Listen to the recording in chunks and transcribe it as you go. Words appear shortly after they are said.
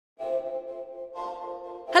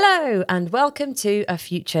Hello and welcome to A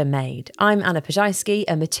Future Made. I'm Anna Ploszajski,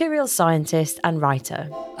 a materials scientist and writer.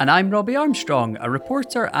 And I'm Robbie Armstrong, a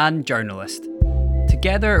reporter and journalist.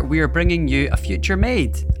 Together, we are bringing you A Future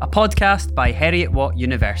Made, a podcast by Heriot-Watt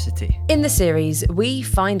University. In the series, we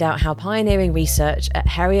find out how pioneering research at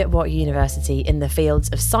Heriot-Watt University in the fields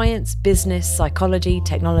of science, business, psychology,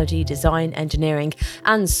 technology, design, engineering,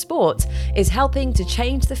 and sport is helping to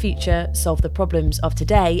change the future, solve the problems of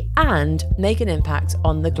today, and make an impact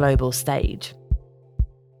on the global stage.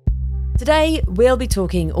 Today, we'll be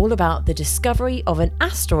talking all about the discovery of an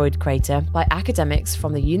asteroid crater by academics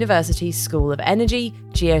from the university's School of Energy,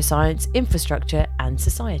 Geoscience, Infrastructure and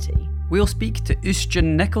Society. We'll speak to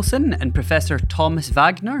Uisdean Nicholson and Professor Thomas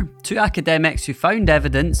Wagner, two academics who found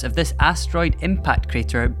evidence of this asteroid impact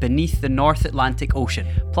crater beneath the North Atlantic Ocean.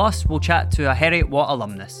 Plus, we'll chat to a Heriot-Watt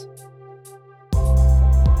alumnus.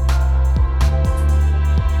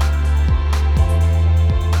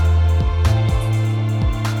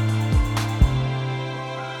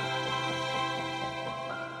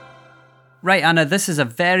 Right, Anna, this is a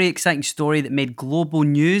very exciting story that made global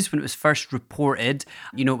news when it was first reported.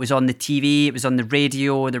 You know, it was on the TV, it was on the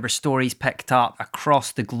radio, there were stories picked up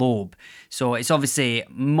across the globe. So it's obviously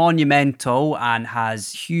monumental and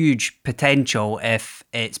has huge potential if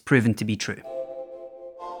it's proven to be true.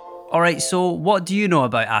 All right, so what do you know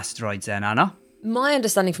about asteroids then, Anna? My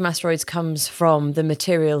understanding from asteroids comes from the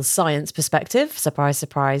materials science perspective, surprise,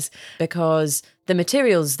 surprise, because the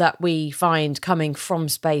materials that we find coming from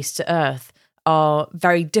space to Earth are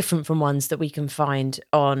very different from ones that we can find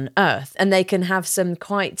on Earth, and they can have some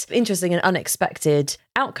quite interesting and unexpected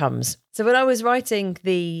outcomes. So when I was writing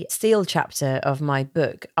the steel chapter of my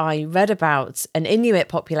book, I read about an Inuit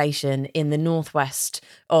population in the northwest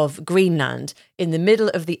of Greenland in the middle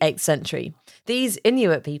of the 8th century. These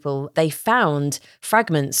Inuit people, they found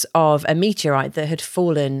fragments of a meteorite that had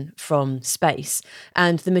fallen from space.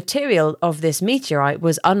 And the material of this meteorite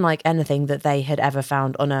was unlike anything that they had ever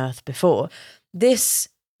found on Earth before. This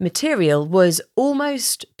material was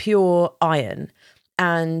almost pure iron.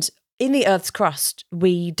 And in the Earth's crust,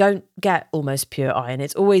 we don't get almost pure iron.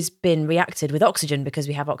 It's always been reacted with oxygen because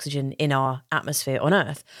we have oxygen in our atmosphere on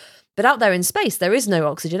Earth. But out there in space, there is no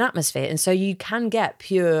oxygen atmosphere. And so you can get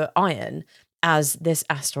pure iron, as this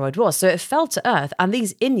asteroid was. So it fell to Earth, and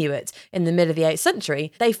these Inuit in the middle of the 8th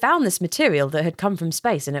century, they found this material that had come from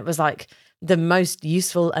space, and it was like the most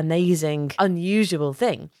useful, amazing, unusual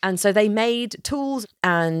thing. And so they made tools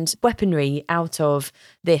and weaponry out of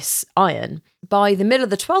this iron. By the middle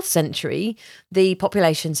of the 12th century, the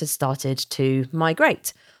populations had started to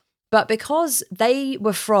migrate. But because they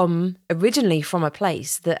were originally from a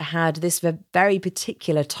place that had this very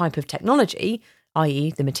particular type of technology,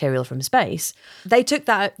 i.e. the material from space, they took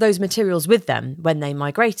those materials with them when they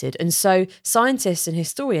migrated. And so scientists and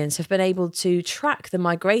historians have been able to track the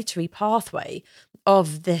migratory pathway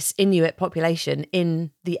of this Inuit population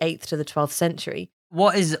in the 8th to the 12th century.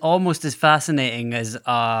 What is almost as fascinating as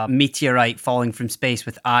a meteorite falling from space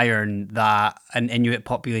with iron that an Inuit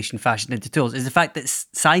population fashioned into tools is the fact that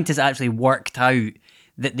scientists actually worked out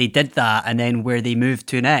that they did that and then where they moved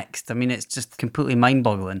to next. I mean, it's just completely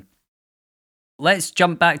mind-boggling. Let's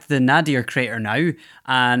jump back to the Nadir Crater now,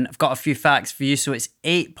 and I've got a few facts for you. So it's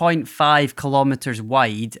 8.5 kilometres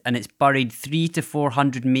wide, and it's buried 300 to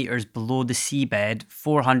 400 metres below the seabed,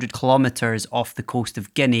 400 kilometres off the coast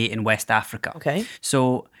of Guinea in West Africa. Okay.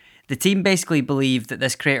 So the team basically believed that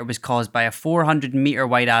this crater was caused by a 400-metre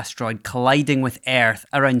wide asteroid colliding with Earth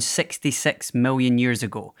around 66 million years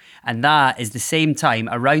ago. And that is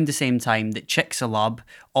around the same time that Chicxulub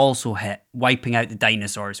also hit, wiping out the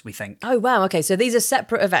dinosaurs, we think. Oh, wow. Okay, so these are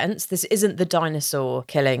separate events. This isn't the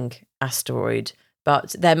dinosaur-killing asteroid,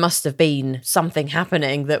 but there must have been something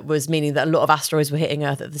happening that was meaning that a lot of asteroids were hitting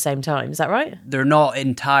Earth at the same time. Is that right? They're not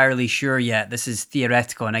entirely sure yet. This is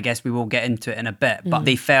theoretical, and I guess we will get into it in a bit, but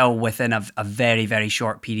they fell within a very, very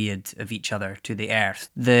short period of each other to the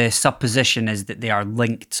Earth. The supposition is that they are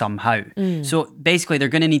linked somehow. So basically, they're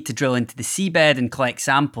going to need to drill into the seabed and collect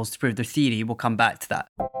samples to prove their theory. We'll come back to that.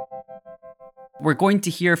 We're going to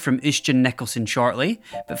hear from Uisdean Nicholson shortly,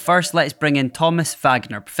 but first let's bring in Thomas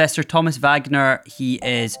Wagner. Professor Thomas Wagner, he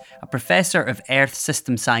is a professor of Earth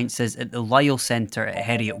System Sciences at the Lyell Centre at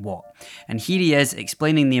Heriot-Watt. And here he is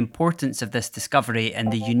explaining the importance of this discovery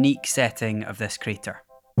and the unique setting of this crater.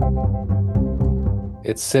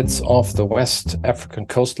 It sits off the West African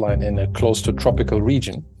coastline in a close to tropical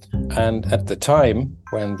region. And at the time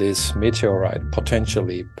when this meteorite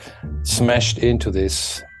potentially smashed into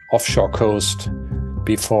this offshore coast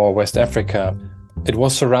before West Africa, it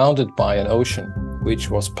was surrounded by an ocean, which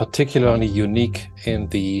was particularly unique in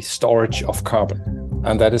the storage of carbon.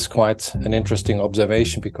 And that is quite an interesting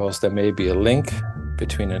observation because there may be a link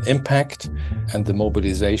between an impact and the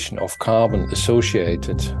mobilization of carbon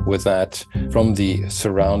associated with that from the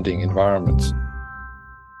surrounding environment.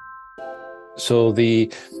 So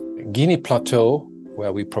the Guinea Plateau,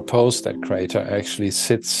 where we propose that crater, actually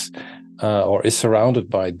sits or is surrounded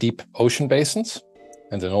by deep ocean basins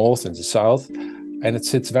in the north and the south, and it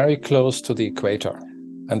sits very close to the equator.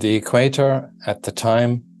 And the equator at the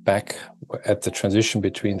time, back at the transition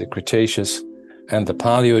between the Cretaceous and the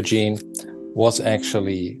Paleogene, was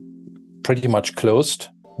actually pretty much closed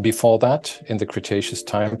before that in the Cretaceous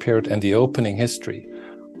time period. And the opening history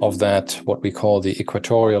of that, what we call the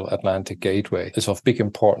equatorial Atlantic gateway, is of big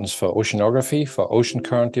importance for oceanography, for ocean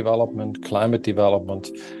current development, climate development.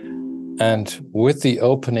 And with the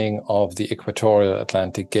opening of the equatorial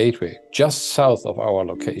Atlantic gateway, just south of our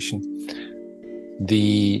location,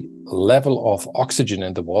 the level of oxygen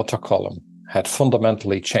in the water column had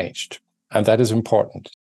fundamentally changed. And that is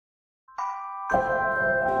important.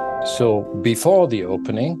 So before the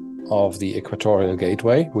opening of the equatorial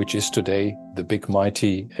gateway, which is today the big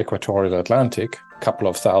mighty equatorial Atlantic, a couple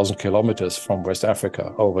of thousand kilometers from West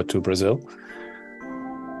Africa over to Brazil,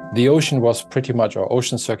 the ocean was pretty much, or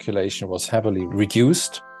ocean circulation was heavily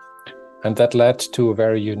reduced. And that led to a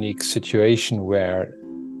very unique situation where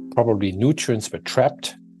probably nutrients were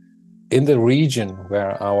trapped in the region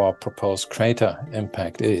where our proposed crater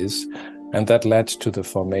impact is. And that led to the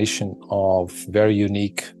formation of very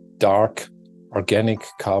unique, dark, organic,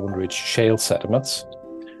 carbon-rich shale sediments.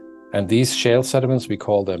 And these shale sediments, we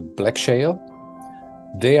call them black shale.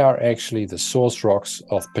 They are actually the source rocks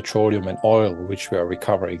of petroleum and oil, which we are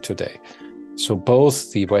recovering today. So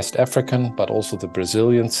both the West African, but also the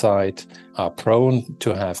Brazilian side are prone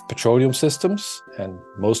to have petroleum systems. And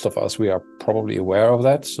most of us, we are probably aware of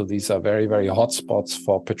that. So these are very, very hot spots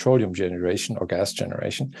for petroleum generation or gas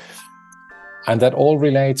generation. And that all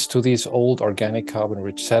relates to these old organic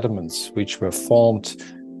carbon-rich sediments, which were formed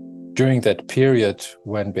during that period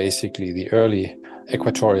when basically the early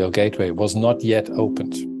equatorial gateway was not yet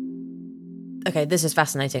opened. Okay, this is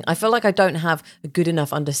fascinating. I feel like I don't have a good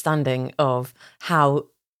enough understanding of how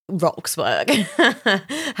rocks work,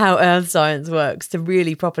 how earth science works to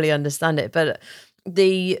really properly understand it. But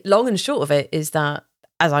the long and short of it is that,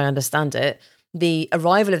 as I understand it, the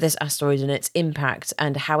arrival of this asteroid and its impact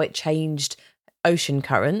and how it changed ocean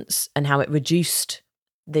currents and how it reduced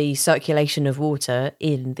the circulation of water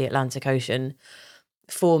in the Atlantic Ocean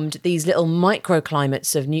formed these little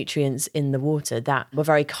microclimates of nutrients in the water that were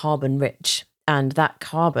very carbon rich. And that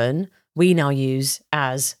carbon we now use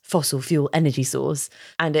as fossil fuel energy source.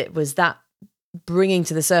 And it was that bringing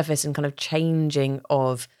to the surface and kind of changing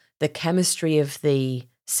of the chemistry of the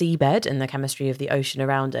seabed and the chemistry of the ocean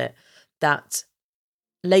around it that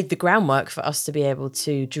laid the groundwork for us to be able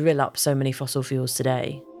to drill up so many fossil fuels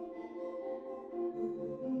today.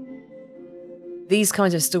 These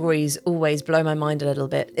kinds of stories always blow my mind a little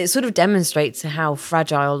bit. It sort of demonstrates how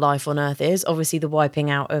fragile life on Earth is. Obviously, the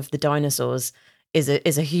wiping out of the dinosaurs is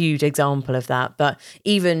a huge example of that. But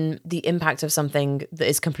even the impact of something that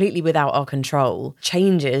is completely without our control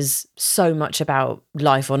changes so much about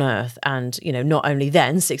life on Earth. And, you know, not only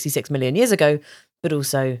then, 66 million years ago, but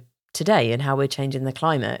also today and how we're changing the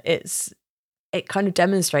climate. It kind of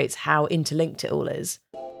demonstrates how interlinked it all is.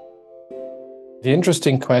 The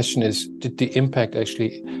interesting question is, did the impact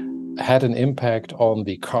actually had an impact on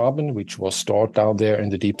the carbon, which was stored down there in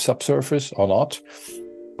the deep subsurface or not?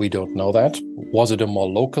 We don't know that. Was it a more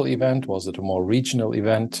local event? Was it a more regional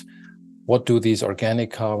event? What do these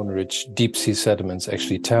organic carbon-rich deep sea sediments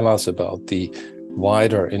actually tell us about the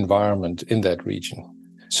wider environment in that region?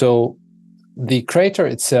 So the crater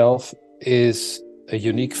itself is a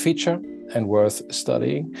unique feature and worth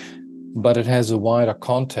studying, but it has a wider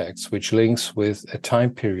context which links with a time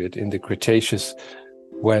period in the Cretaceous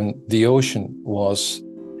when the ocean was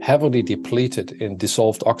heavily depleted in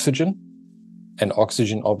dissolved oxygen. And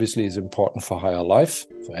oxygen obviously is important for higher life,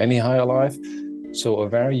 for any higher life. So a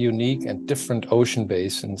very unique and different ocean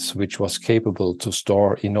basins which was capable to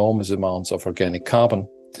store enormous amounts of organic carbon.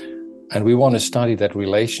 And we want to study that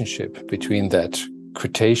relationship between that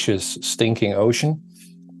Cretaceous stinking ocean,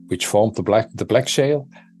 which formed the black shale,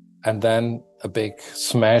 and then a big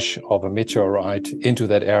smash of a meteorite into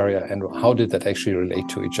that area, and how did that actually relate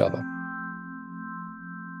to each other?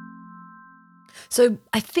 So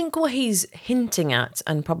I think what he's hinting at,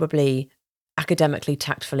 and probably academically,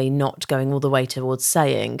 tactfully not going all the way towards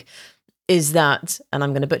saying, is that, and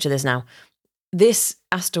I'm going to butcher this now, this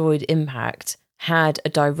asteroid impact had a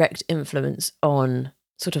direct influence on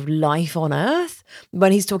sort of life on Earth.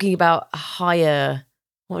 When he's talking about a higher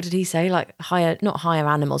what did he say? Like higher, not higher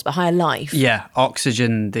animals, but higher life. Yeah,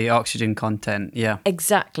 the oxygen content, yeah.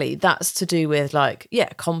 Exactly. That's to do with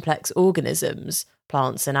complex organisms,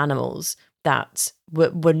 plants and animals that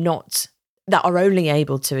were not, that are only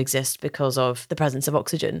able to exist because of the presence of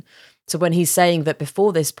oxygen. So when he's saying that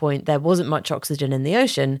before this point there wasn't much oxygen in the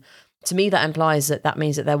ocean, to me that implies that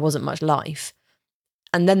means that there wasn't much life.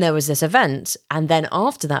 And then there was this event, and then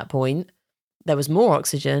after that point there was more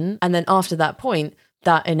oxygen, and then after that point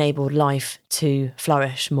that enabled life to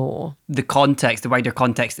flourish more. The wider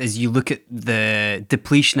context is you look at the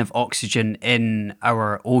depletion of oxygen in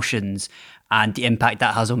our oceans and the impact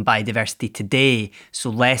that has on biodiversity today. So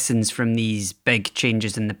lessons from these big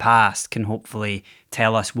changes in the past can hopefully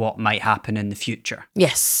tell us what might happen in the future.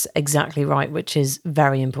 Yes, exactly right, which is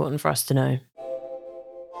very important for us to know.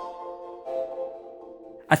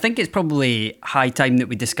 I think it's probably high time that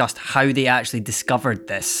we discussed how they actually discovered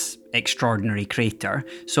this extraordinary crater.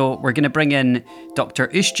 So we're going to bring in Dr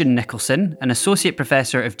Uisdean Nicholson, an associate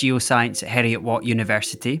professor of geoscience at Heriot-Watt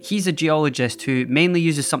University. He's a geologist who mainly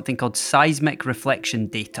uses something called seismic reflection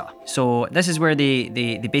data. So this is where they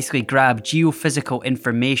basically grab geophysical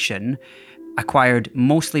information acquired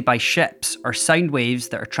mostly by ships or sound waves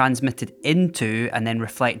that are transmitted into and then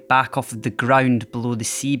reflect back off of the ground below the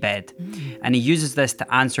seabed. And he uses this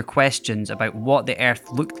to answer questions about what the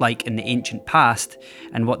Earth looked like in the ancient past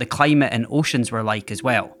and what the climate and oceans were like as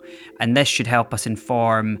well. And this should help us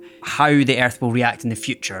inform how the Earth will react in the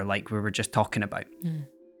future, like we were just talking about.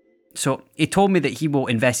 So he told me that he will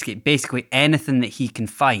investigate basically anything that he can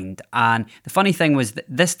find. And the funny thing was that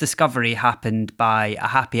this discovery happened by a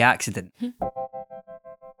happy accident.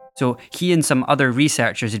 So he and some other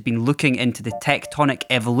researchers had been looking into the tectonic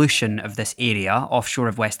evolution of this area offshore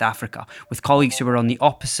of West Africa with colleagues who were on the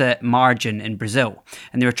opposite margin in Brazil.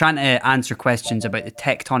 And they were trying to answer questions about the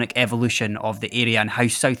tectonic evolution of the area and how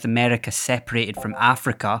South America separated from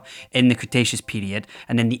Africa in the Cretaceous period,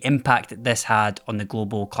 and then the impact that this had on the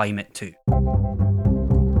global climate too.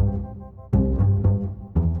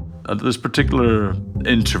 At this particular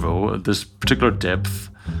interval, at this particular depth,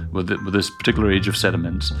 with this particular age of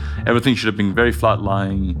sediments, everything should have been very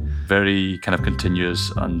flat-lying, very kind of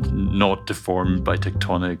continuous and not deformed by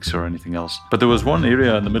tectonics or anything else. But there was one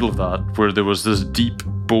area in the middle of that where there was this deep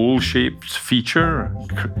bowl-shaped feature,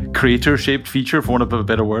 crater-shaped feature, for want of a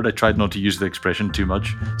better word. I tried not to use the expression too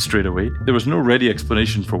much straight away. There was no ready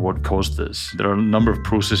explanation for what caused this. There are a number of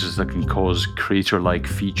processes that can cause crater-like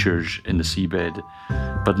features in the seabed,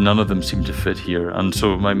 but none of them seem to fit here. And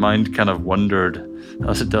so my mind kind of wandered,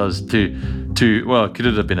 as it does, well, could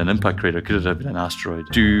it have been an impact crater? Could it have been an asteroid?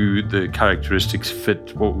 Do the characteristics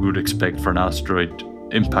fit what we would expect for an asteroid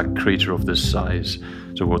impact crater of this size?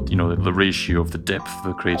 So what, the ratio of the depth of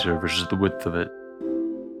the crater versus the width of it.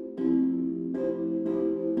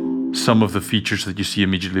 Some of the features that you see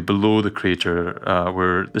immediately below the crater,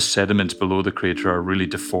 where the sediments below the crater are really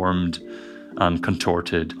deformed and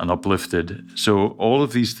contorted and uplifted. So all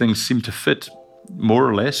of these things seem to fit more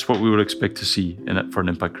or less what we would expect to see in it for an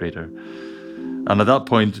impact crater. And at that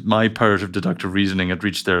point, my powers of deductive reasoning had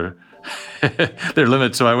reached their their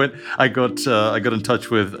limit. So I got in touch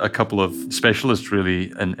with a couple of specialists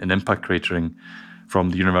really in impact cratering from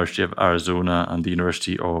the University of Arizona and the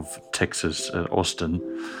University of Texas at Austin.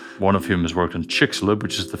 One of whom has worked on Chicxulub,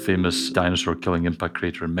 which is the famous dinosaur-killing impact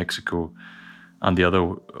crater in Mexico. And the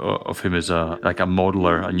other of whom is a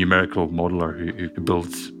numerical modeler who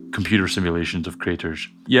builds computer simulations of craters.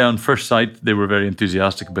 Yeah, on first sight, they were very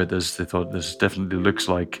enthusiastic about this. They thought this definitely looks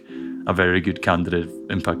like a very good candidate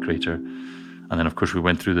impact crater. And then, of course, we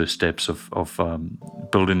went through the steps of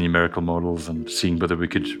building numerical models and seeing whether we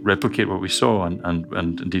could replicate what we saw, and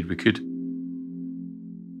indeed we could.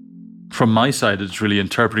 From my side, it's really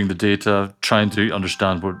interpreting the data, trying to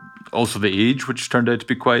understand also the age, which turned out to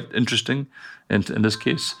be quite interesting in this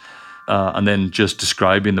case. And then just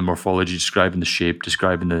describing the morphology, describing the shape,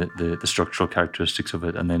 describing the structural characteristics of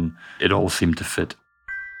it, and then it all seemed to fit.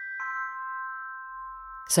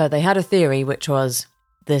 So they had a theory, which was,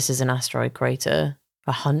 this is an asteroid crater,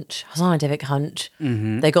 a scientific hunch.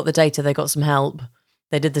 Mm-hmm. They got the data, they got some help,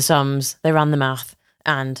 they did the sums, they ran the math,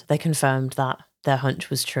 and they confirmed that their hunch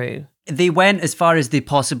was true. They went as far as they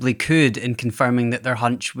possibly could in confirming that their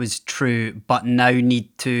hunch was true, but now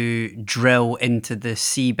need to drill into the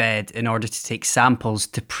seabed in order to take samples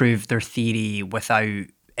to prove their theory without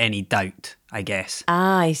any doubt, I guess.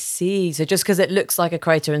 I see. So just because it looks like a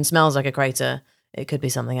crater and smells like a crater, it could be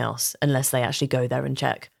something else, unless they actually go there and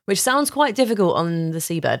check. which sounds quite difficult on the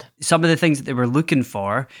seabed. Some of the things that they were looking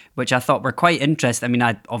for, which I thought were quite interesting. I mean,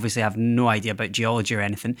 I obviously have no idea about geology or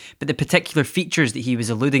anything, but the particular features that he was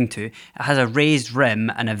alluding to, it has a raised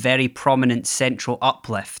rim and a very prominent central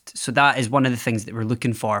uplift. So that is one of the things that we're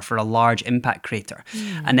looking for a large impact crater.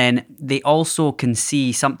 And then they also can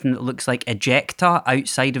see something that looks like ejecta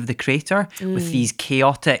outside of the crater with these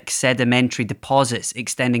chaotic sedimentary deposits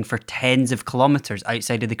extending for tens of kilometers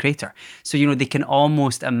outside of the crater. So, they can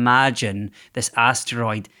almost imagine this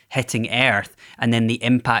asteroid hitting Earth and then the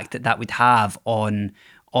impact that would have on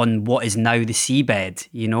what is now the seabed,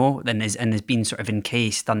 and has been sort of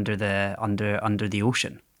encased under the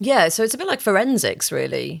ocean. Yeah, so it's a bit like forensics,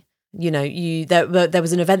 really. There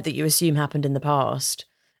was an event that you assume happened in the past,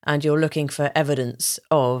 and you're looking for evidence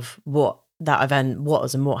of what that event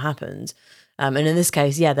was and what happened. And in this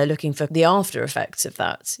case, they're looking for the after effects of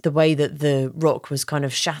that, the way that the rock was kind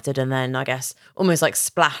of shattered and then, I guess, almost like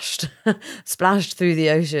splashed through the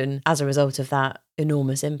ocean as a result of that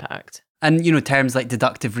enormous impact. And, terms like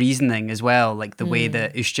deductive reasoning as well, like the way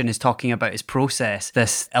that Uisdean is talking about his process,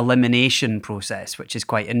 this elimination process, which is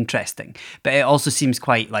quite interesting. But it also seems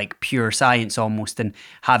quite like pure science almost, and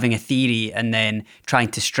having a theory and then trying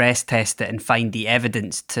to stress test it and find the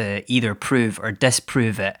evidence to either prove or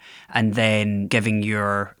disprove it, and then giving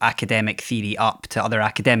your academic theory up to other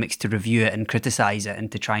academics to review it and criticise it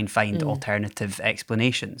and to try and find alternative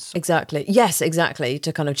explanations. Exactly. Yes, exactly.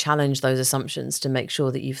 To kind of challenge those assumptions to make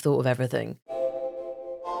sure that you've thought of everything.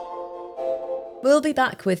 We'll be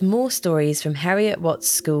back with more stories from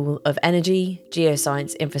Heriot-Watt's School of Energy,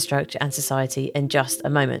 Geoscience, Infrastructure and Society in just a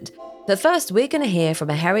moment. But first, we're going to hear from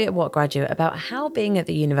a Heriot-Watt graduate about how being at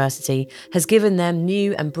the university has given them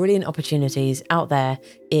new and brilliant opportunities out there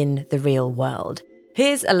in the real world.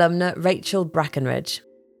 Here's alumna Rachel Brackenridge.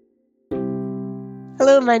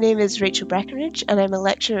 Hello, my name is Rachel Brackenridge and I'm a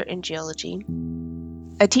lecturer in geology.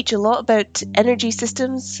 I teach a lot about energy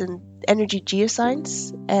systems and energy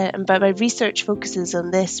geoscience, but my research focuses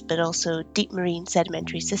on this, but also deep marine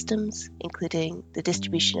sedimentary systems, including the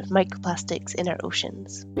distribution of microplastics in our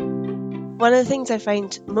oceans. One of the things I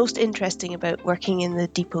find most interesting about working in the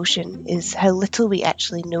deep ocean is how little we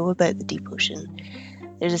actually know about the deep ocean.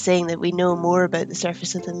 There's a saying that we know more about the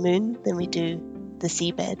surface of the moon than we do the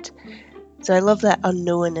seabed. So I love that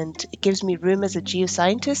unknown, and it gives me room as a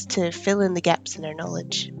geoscientist to fill in the gaps in our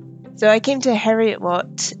knowledge. So I came to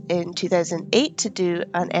Heriot-Watt in 2008 to do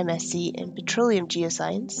an MSc in petroleum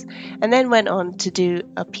geoscience, and then went on to do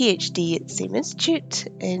a PhD at the same institute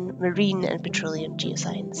in marine and petroleum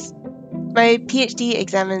geoscience. My PhD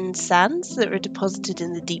examined sands that were deposited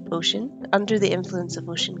in the deep ocean under the influence of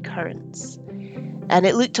ocean currents, and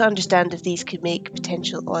it looked to understand if these could make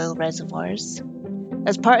potential oil reservoirs.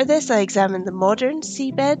 As part of this, I examined the modern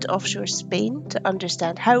seabed offshore Spain to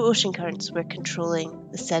understand how ocean currents were controlling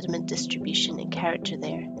the sediment distribution and character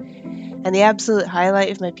there. And the absolute highlight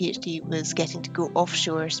of my PhD was getting to go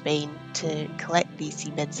offshore Spain to collect these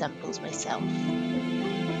seabed samples myself.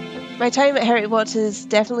 My time at Heriot-Watt has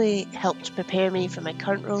definitely helped prepare me for my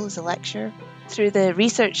current role as a lecturer through the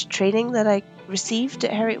research training that I received at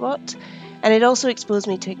Heriot-Watt, and it also exposed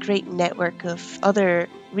me to a great network of other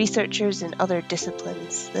researchers in other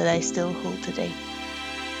disciplines that I still hold today.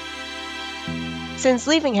 Since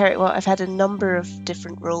leaving Heriot-Watt, I've had a number of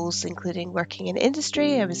different roles, including working in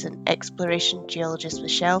industry. I was an exploration geologist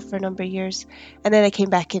with Shell for a number of years, and then I came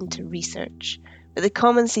back into research. But the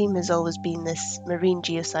common theme has always been this marine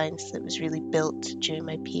geoscience that was really built during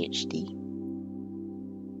my PhD.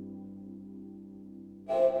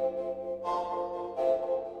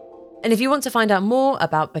 And if you want to find out more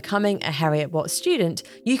about becoming a Heriot-Watt student,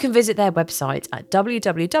 you can visit their website at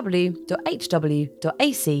www.hw.ac.uk.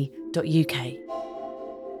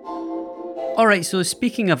 All right, so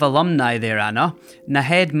speaking of alumni there, Anna,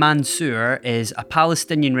 Nahed Mansour is a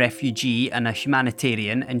Palestinian refugee and a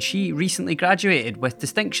humanitarian, and she recently graduated with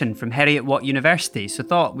distinction from Heriot-Watt University, so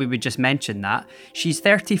thought we would just mention that. She's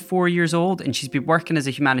 34 years old and she's been working as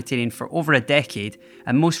a humanitarian for over a decade,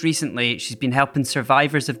 and most recently she's been helping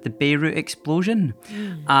survivors of the Beirut explosion.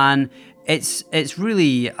 And it's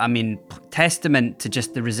really, testament to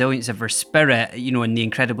just the resilience of her spirit, and the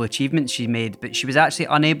incredible achievements she made. But she was actually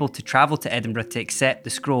unable to travel to Edinburgh to accept the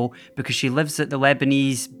scroll because she lives at the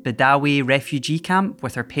Lebanese Badawi refugee camp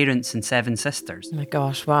with her parents and 7 sisters. Oh my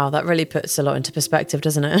gosh, wow, that really puts a lot into perspective,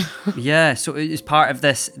 doesn't it? Yeah, so it was part of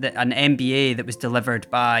an MBA that was delivered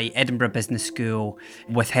by Edinburgh Business School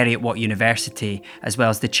with Heriot-Watt University, as well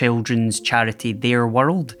as the children's charity Their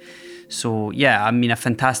World. So yeah, a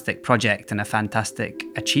fantastic project and a fantastic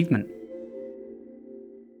achievement.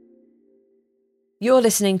 You're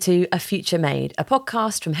listening to A Future Made, a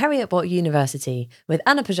podcast from Heriot-Watt University with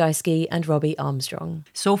Anna Ploszajski and Robbie Armstrong.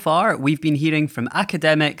 So far, we've been hearing from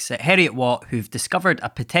academics at Heriot-Watt who've discovered a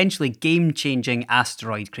potentially game-changing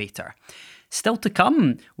asteroid crater. Still to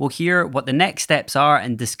come, we'll hear what the next steps are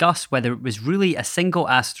and discuss whether it was really a single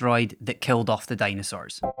asteroid that killed off the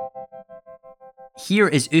dinosaurs. Here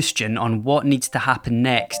is Uisdean on what needs to happen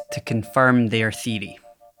next to confirm their theory.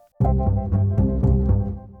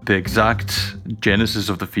 The exact genesis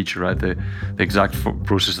of the feature, right? The exact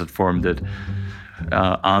process that formed it,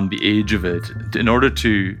 and the age of it, in order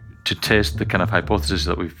to test the kind of hypothesis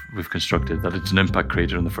that we've constructed, that it's an impact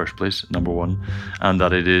crater in the first place, number one, and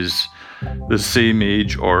that it is the same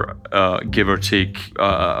age, or give or take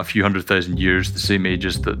a few 100,000 years, the same age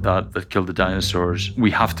as that killed the dinosaurs. We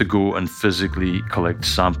have to go and physically collect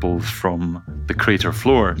samples from the crater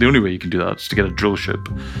floor. The only way you can do that is to get a drill ship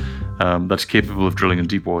that's capable of drilling in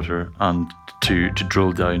deep water and to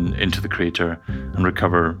drill down into the crater and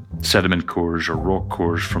recover sediment cores or rock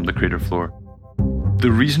cores from the crater floor.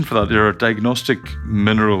 The reason for that, there are diagnostic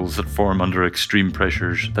minerals that form under extreme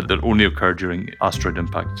pressures that only occur during asteroid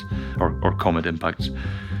impacts or comet impacts.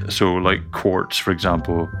 So like quartz, for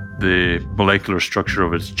example, the molecular structure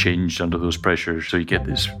of it is changed under those pressures. So you get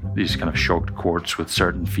these kind of shocked quartz with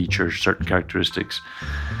certain features, certain characteristics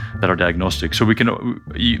that are diagnostic. So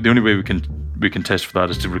the only way we can test for that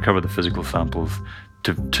is to recover the physical samples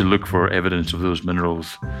to look for evidence of those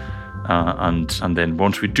minerals. And then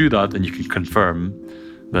once we do that, then you can confirm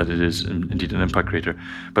that it is indeed an impact crater.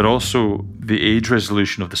 But also the age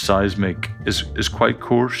resolution of the seismic is quite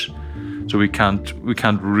coarse, so we can't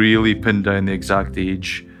really pin down the exact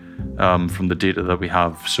age from the data that we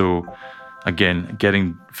have. So again,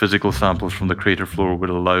 getting physical samples from the crater floor would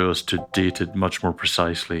allow us to date it much more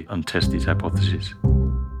precisely and test these hypotheses.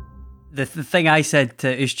 The thing I said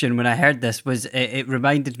to Uisdean when I heard this was it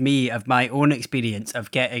reminded me of my own experience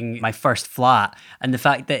of getting my first flat, and the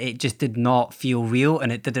fact that it just did not feel real,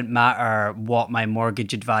 and it didn't matter what my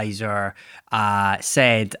mortgage advisor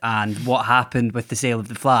said and what happened with the sale of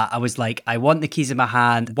the flat. I was like, I want the keys in my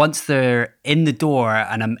hand. Once they're in the door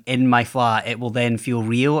and I'm in my flat, it will then feel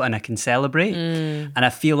real and I can celebrate. And I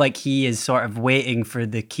feel like he is sort of waiting for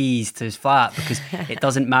the keys to his flat, because it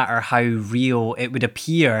doesn't matter how real it would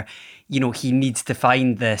appear. You know, he needs to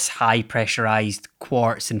find this high pressurized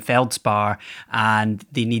quartz and feldspar, and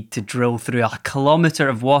they need to drill through 1 kilometre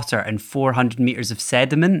of water and 400 metres of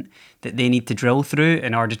sediment that they need to drill through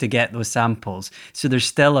in order to get those samples. So there's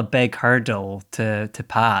still a big hurdle to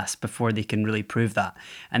pass before they can really prove that.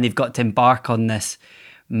 And they've got to embark on this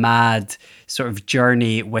mad sort of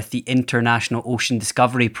journey with the International Ocean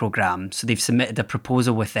Discovery Programme. So they've submitted a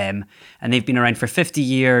proposal with them, and they've been around for 50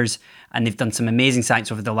 years, and they've done some amazing science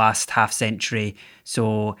over the last half century.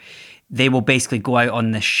 So they will basically go out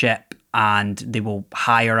on this ship and they will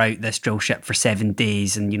hire out this drill ship for 7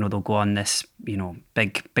 days, and they'll go on this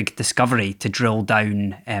big discovery to drill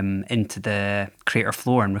down into the crater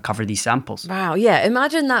floor and recover these samples. Wow, yeah,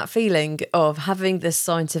 imagine that feeling of having this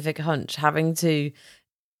scientific hunch, having to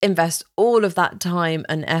invest all of that time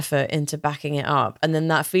and effort into backing it up, and then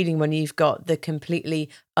that feeling when you've got the completely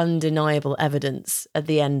undeniable evidence at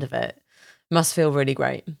the end of it must feel really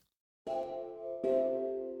great.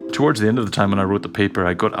 Towards the end of the time when I wrote the paper,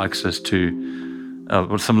 I got access to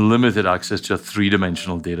some limited access to a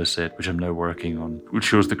 3-dimensional data set, which I'm now working on, which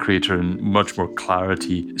shows the crater in much more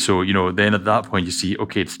clarity. So, then at that point you see,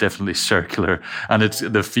 okay, it's definitely circular, and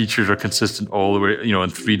the features are consistent all the way, in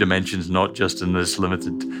 3 dimensions, not just in this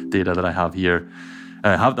limited data that I have here.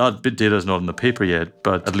 That bit data is not in the paper yet,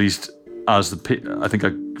 but at least I think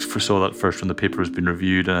I foresaw that first when the paper has been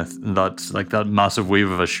reviewed, and that's like that massive wave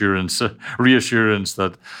of reassurance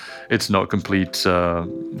that it's not complete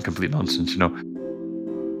nonsense,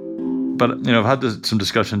 But I've had some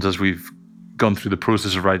discussions as we've gone through the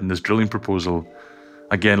process of writing this drilling proposal.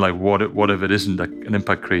 Again, like what if it isn't an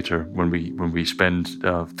impact crater when we spend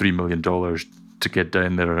 $3 million to get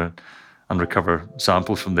down there and recover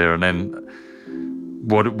samples from there, and then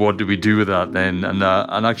what do we do with that then? And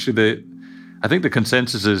actually I think the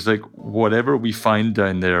consensus is like whatever we find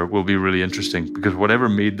down there will be really interesting, because whatever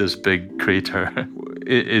made this big crater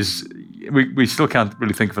we still can't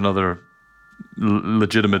really think of another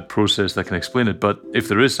legitimate process that can explain it. But if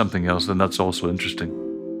there is something else, then that's also interesting.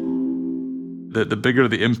 The bigger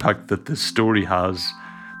the impact that this story has,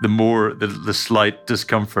 the more the slight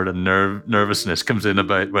discomfort and nervousness comes in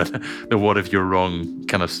about the what if you're wrong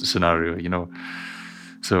kind of scenario,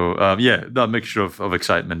 So that mixture of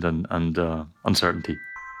excitement and uncertainty.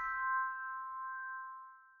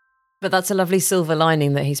 But that's a lovely silver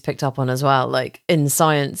lining that he's picked up on as well. Like in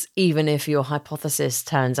science, even if your hypothesis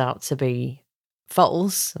turns out to be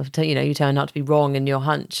false, you turn out to be wrong in your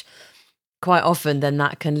hunch, quite often then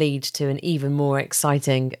that can lead to an even more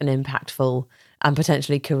exciting and impactful and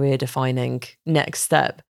potentially career-defining next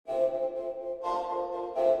step.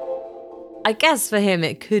 I guess for him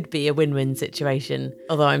it could be a win-win situation,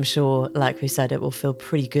 although I'm sure, like we said, it will feel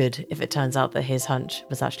pretty good if it turns out that his hunch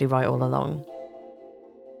was actually right all along.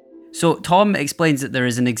 So Tom explains that there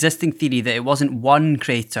is an existing theory that it wasn't one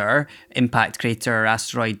crater, impact crater or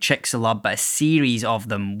asteroid Chicxulub, but a series of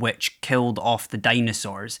them which killed off the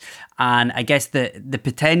dinosaurs. And I guess the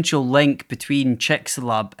potential link between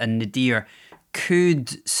Chicxulub and Nadir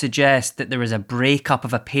could suggest that there was a breakup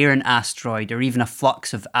of a parent asteroid or even a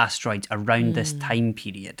flux of asteroids around this time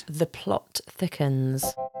period. The plot thickens.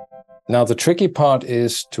 Now, the tricky part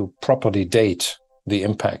is to properly date the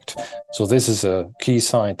impact. So this is a key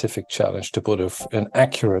scientific challenge, to put an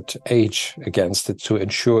accurate age against it to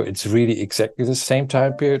ensure it's really exactly the same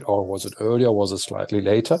time period, or was it earlier, or was it slightly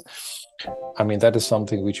later? I mean, that is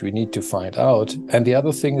something which we need to find out. And the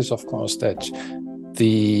other thing is, of course, that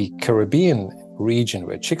the Caribbean region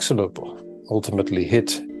where Chicxulub ultimately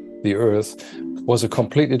hit the Earth was a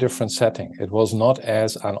completely different setting. It was not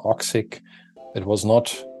as anoxic. It was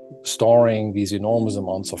not storing these enormous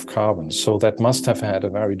amounts of carbon. So that must have had a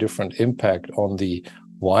very different impact on the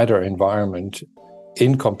wider environment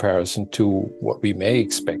in comparison to what we may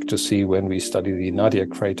expect to see when we study the Nadir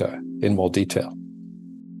Crater in more detail.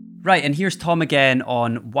 Right, and here's Tom again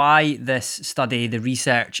on why this study, the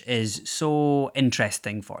research, is so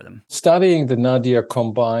interesting for them. Studying the Nadir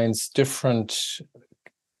combines different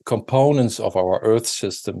components of our Earth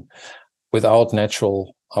system without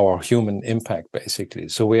our human impact, basically.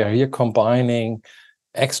 So we are here combining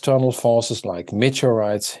external forces like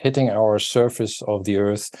meteorites hitting our surface of the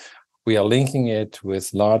Earth. We are linking it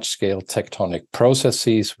with large-scale tectonic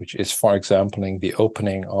processes, which is, for example, the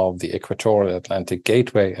opening of the Equatorial Atlantic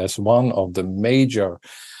Gateway as one of the major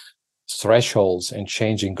thresholds in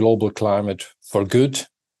changing global climate for good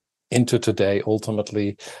into today,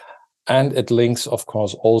 ultimately. And it links, of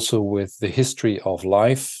course, also with the history of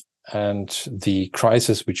life and the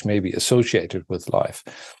crisis which may be associated with life.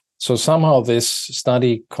 So somehow this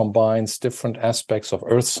study combines different aspects of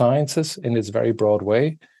Earth sciences in its very broad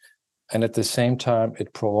way. And at the same time,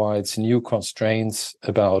 it provides new constraints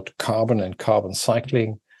about carbon and carbon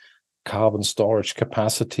cycling, carbon storage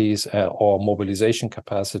capacities or mobilization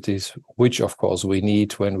capacities, which, of course, we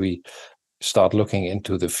need when we start looking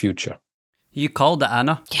into the future. You called it,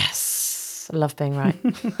 Anna. Yes, I love being right.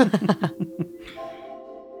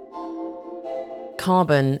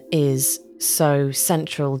 Carbon is so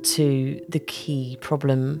central to the key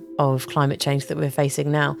problem of climate change that we're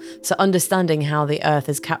facing now. So understanding how the Earth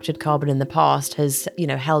has captured carbon in the past, has,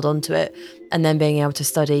 held onto it, and then being able to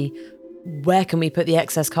study where can we put the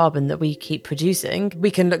excess carbon that we keep producing.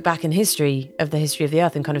 We can look back in the history of the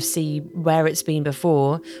Earth and kind of see where it's been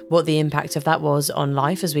before, what the impact of that was on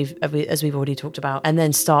life, as we've already talked about, and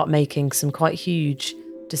then start making some quite huge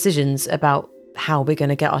decisions about how we're going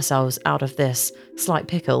to get ourselves out of this slight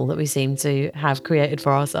pickle that we seem to have created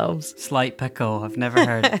for ourselves. Slight pickle. I've never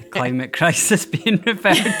heard the climate crisis being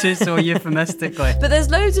referred to so euphemistically. But there's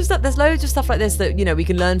loads of stuff like this that, we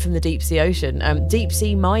can learn from the deep sea ocean. Deep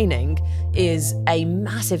sea mining is a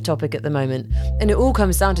massive topic at the moment. And it all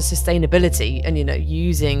comes down to sustainability and,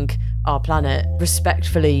 using our planet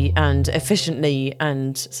respectfully and efficiently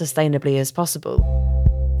and sustainably as possible.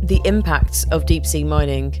 The impacts of deep sea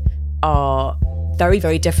mining are very,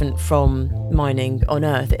 very different from mining on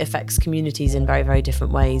Earth. It affects communities in very, very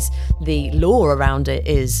different ways. The law around it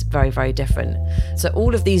is very, very different. So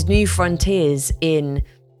all of these new frontiers in,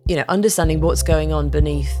 understanding what's going on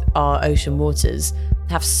beneath our ocean waters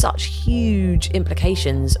have such huge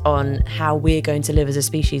implications on how we're going to live as a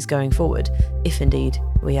species going forward, if indeed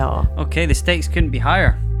we are. Okay, the stakes couldn't be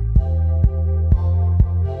higher.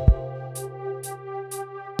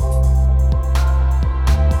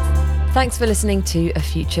 Thanks for listening to A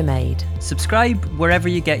Future Made. Subscribe wherever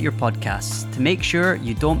you get your podcasts to make sure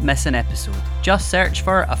you don't miss an episode. Just search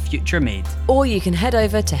for A Future Made. Or you can head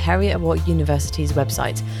over to Heriot-Watt University's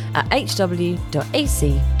website at hw.ac.uk.